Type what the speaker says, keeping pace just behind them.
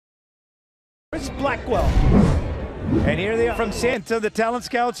It's Blackwell. And here they are from Santa. The talent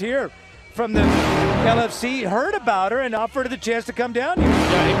scouts here from the LFC heard about her and offered her the chance to come down here.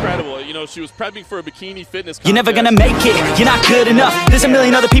 Yeah, incredible. You know, she was prepping for a bikini fitness contest. You're never gonna make it, you're not good enough. There's a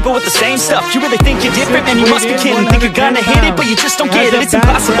million other people with the same stuff. You really think you're different, man, you must be kidding. Think you're gonna hit it, but you just don't get it. It's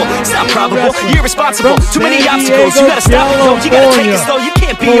impossible, it's not probable, you're irresponsible. Too many obstacles, you gotta stop it though. You gotta take it slow, you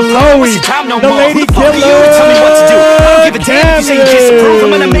can't be a pro. What's your time no more? Who the fuck are you to tell me what to do? I don't give a damn if you say you disapprove.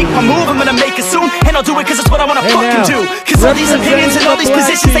 I'm gonna make my move, I'm gonna make it soon. And I'll do it cause it's what I wanna fucking do. Cause all these opinions and all these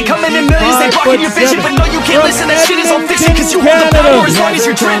positions, they come in millions, they blocking your vision. But no, you can't listen, that shit is all fiction. Cause you hold the power as long as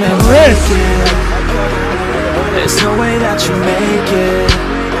you're dreaming. There's no way that you make it,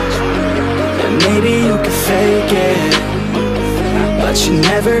 and maybe you can fake it, but you're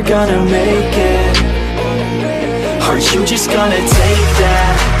never gonna make it. Are you just gonna take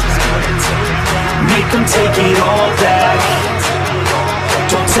that? Make them take it all back.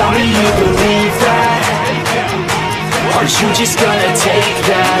 Don't tell me you believe that. Are you just gonna take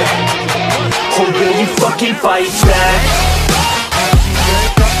that? Or will you fucking fight back?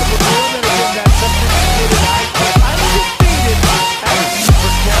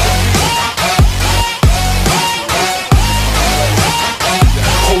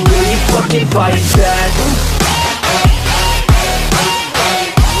 Fight back.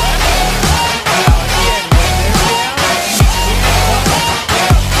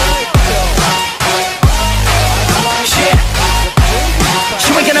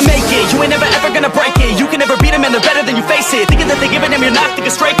 You ain't gonna make it, you ain't never ever gonna break it. You can never beat them and they're better than you face it. Thinking that they give a damn, you're not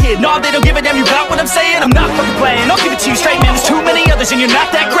thinking straight, kid. No, they don't give a damn, you got what I'm saying? I'm not fucking playing, I'll give it to you straight, man. There's too many others and you're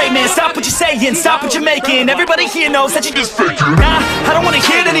not that great, man. Stop what you're saying, stop what you're making. Everybody here knows that you just fake. Nah, I don't wanna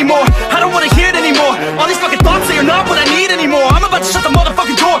hear it anymore, I don't wanna hear it anymore. All these fucking thoughts, they are not what I need anymore. I'm about to shut the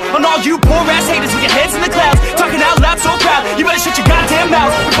motherfucking door on all you poor ass haters with your heads in the clouds, talking out loud so proud. You better shut your goddamn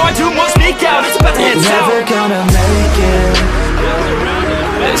mouth before I do more speak out. It's about to head south. Never gonna make it.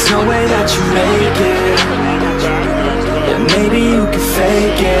 There's no way that you make it. And maybe you can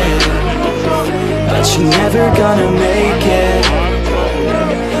fake it, but you're never gonna make it.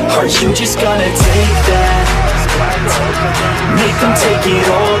 Are you just gonna take that? Make them take it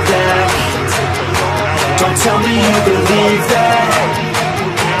all back. Don't tell me you believe that.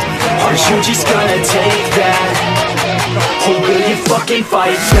 Are you just gonna take that? Or will you fucking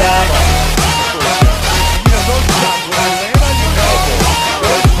fight back?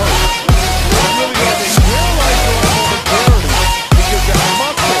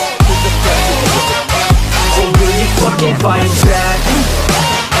 Fight back.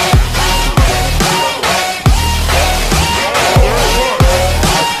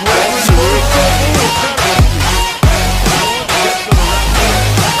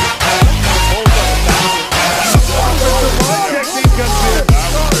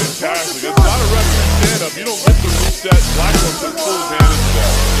 Fantastic. It's not a wrestling stand-up. You don't get the reset. Blackwell took full advantage of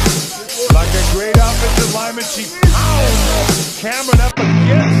that. Like a great offensive lineman, she pounds Cameron up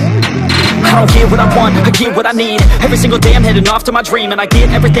against. I don't get what I want, I get what I need. Every single day I'm heading off to my dream, and I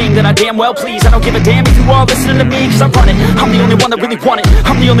get everything that I damn well please. I don't give a damn if you all listening to me, cause I run it. I'm the only one that really want it,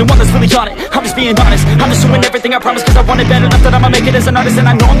 I'm the only one that's really on it. I'm just being honest, I'm just doing everything I promise, cause I want it bad enough that I'ma make it as an artist. And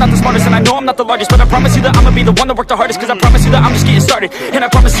I know I'm not the smartest, and I know I'm not the largest, but I promise you that I'ma be the one that worked the hardest. Cause I promise you that I'm just getting started, and I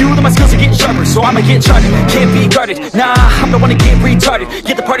promise you that my skills are getting sharper. So I'ma get charted, can't be guarded. Nah, I'm the one to get retarded.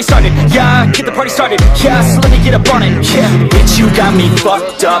 Get the party started, yeah, get the party started. Yeah, so let me get up on it, yeah. Bitch, you got me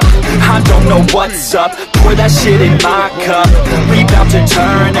fucked up, I don't know what's up. Pour that shit in my cup, we bout to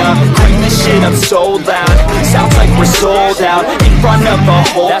turn up. Crank this shit up so loud, sounds like we're sold out. In front of a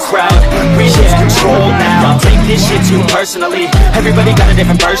whole crowd, we lose control now. I'll take this shit too personally. Everybody got a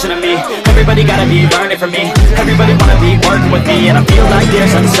different version of me, everybody gotta be learning from me. Everybody wanna be working with me, and I feel like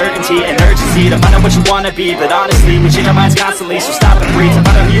there's uncertainty and urgency to find out what you wanna be. But honestly, we change our minds constantly, so stop and breathe and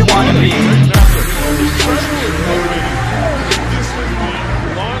find out who you wanna be.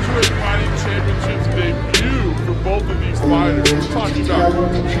 Fighters. We're talking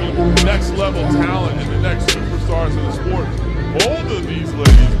about next level talent and the next superstars in the sport. Both of these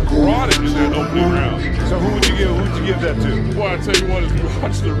ladies brought it in that opening round. So who would you give that to? Boy, I tell you what, as we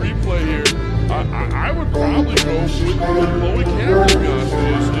watch the replay here, I would probably go with Chloe Cameron, to be honest with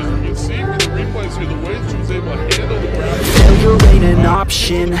you. As you can see from the replays here, the way she was able to handle the ground. Failure ain't an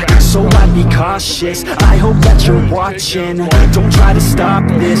option, so I'd be cautious. I hope that you're watching. Don't try to stop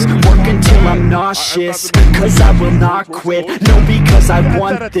this, work until I'm nauseous. Cause I will not quit, no, because I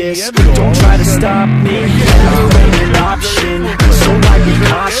want this. Don't try to stop me, failure ain't an option, so I'd be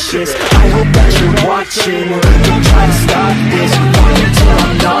cautious. I hope that you're watching. Don't try to stop this, work until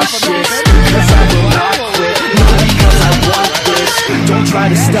I'm nauseous. Cause I will not quit, no, because I want this. this. Don't try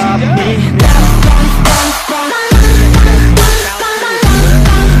to stop me now.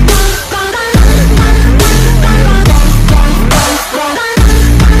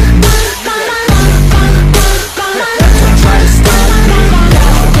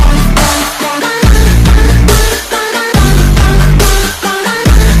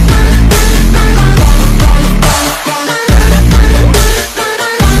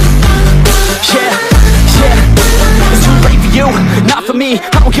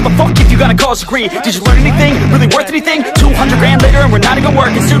 I don't give a fuck if you got a college degree. Did you learn anything? Really worth anything? 200 grand later and we're not even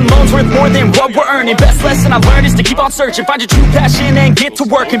working. Student loans worth more than what we're earning. Best lesson I learned is to keep on searching. Find your true passion and get to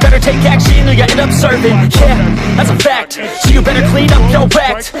work. And better take action or you end up serving. Yeah, that's a fact. So you better clean up your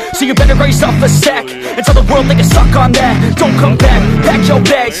act. So you better raise yourself a sack and tell the world they can suck on that. Don't come back, pack your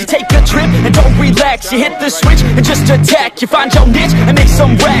bags. You take a trip and don't relax. You hit the switch and just attack. You find your niche and make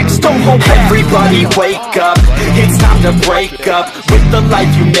some racks. Don't hold back. Everybody wake up, it's time to break up with the life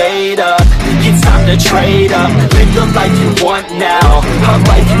you made up. It's time to trade up, live the life you want now, a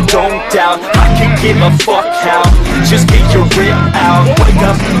life you don't doubt. I can give a fuck how, just get your rip out. Wake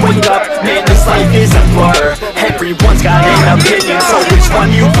up, man, this life is a blur. Everyone's got an opinion, so which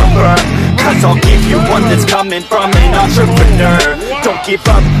one you prefer? Cause I'll give you one that's coming from an entrepreneur. Don't give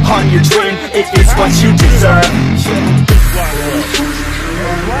up on your dream if it's what you deserve.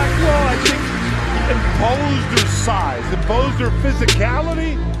 Blackwell, I think, imposed her size, imposed her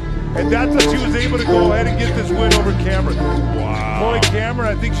physicality, and that's how she was able to go ahead and get this win over Cameron. Wow. Chloe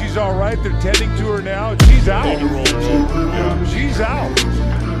Cameron, I think she's all right. They're tending to her now. She's out. Yeah. She's out.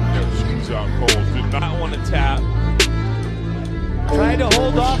 Yeah, she's out cold. Did not want to tap. Tried to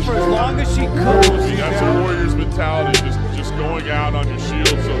hold off for as long as she could. That's a Warriors mentality, just going out on your shield,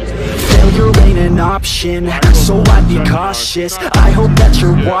 so to speak. Failure ain't an option, so I'd be cautious. I hope that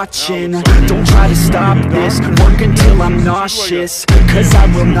you're watching. Don't try to stop this, work until I'm nauseous. Cause I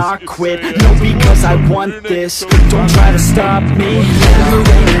will not quit, no, because I want this. Don't try to stop me, failure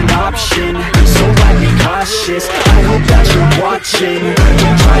ain't an option, so I'd be cautious. I hope that you're watching.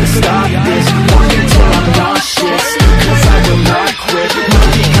 Don't try to stop this, work until I'm nauseous. Cause I will not quit, no,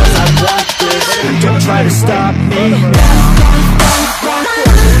 because I want this. Don't try to stop me now.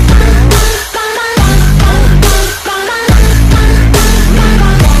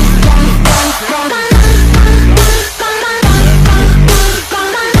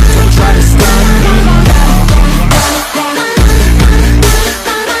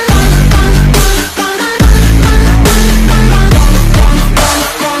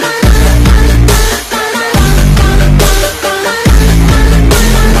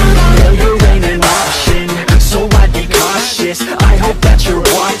 I hope that you're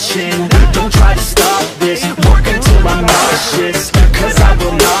watching. Don't try to stop this, work until I'm nauseous. Cause I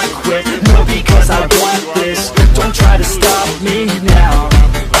will not quit, no, because I want this. Don't try to stop me now.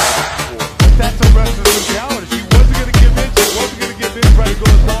 That's the rest of the mentality. She wasn't going to give in. She wasn't going to give in. Try to go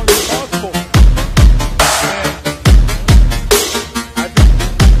as long as possible.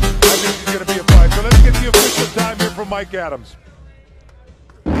 And I think she's going to be a fight. So let's get the official time here from Mike Adams.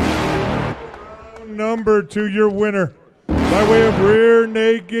 Number 2, your winner, by way of rear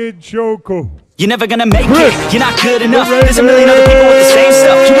naked chokehold. You're never gonna make it, you're not good enough. There's a million other people with the same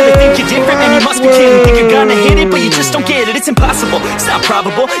stuff. You really think you're different, man, you must be kidding. Think you're gonna hit it, but you just don't get it. It's impossible, it's not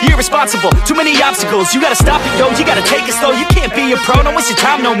probable, you're irresponsible. Too many obstacles, you gotta stop it, yo. You gotta take it slow, you can't be a pro. Don't waste your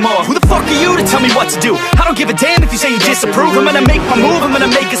time no more. Who the fuck are you to tell me what to do? I don't give a damn if you say you disapprove. I'm gonna make my move, I'm gonna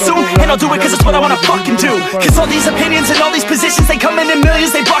make it soon. And I'll do it cause it's what I wanna fucking do. Cause all these opinions and all these positions, they come in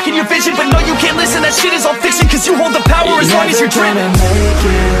millions, they blocking your vision. But no, you can't listen, that shit is all fiction. Cause you hold the power as long as you're dreaming.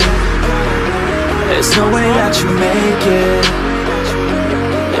 There's no way that you make it,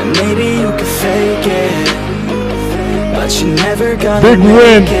 and maybe you can fake it, but you're never gonna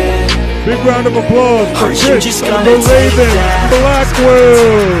make it. Big round of applause for Chris, the Raven,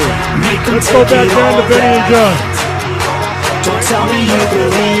 Blackwell. Let's go back down to Benny and John. Don't tell me you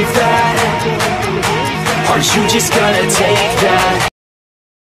believe that. Are you just gonna take that?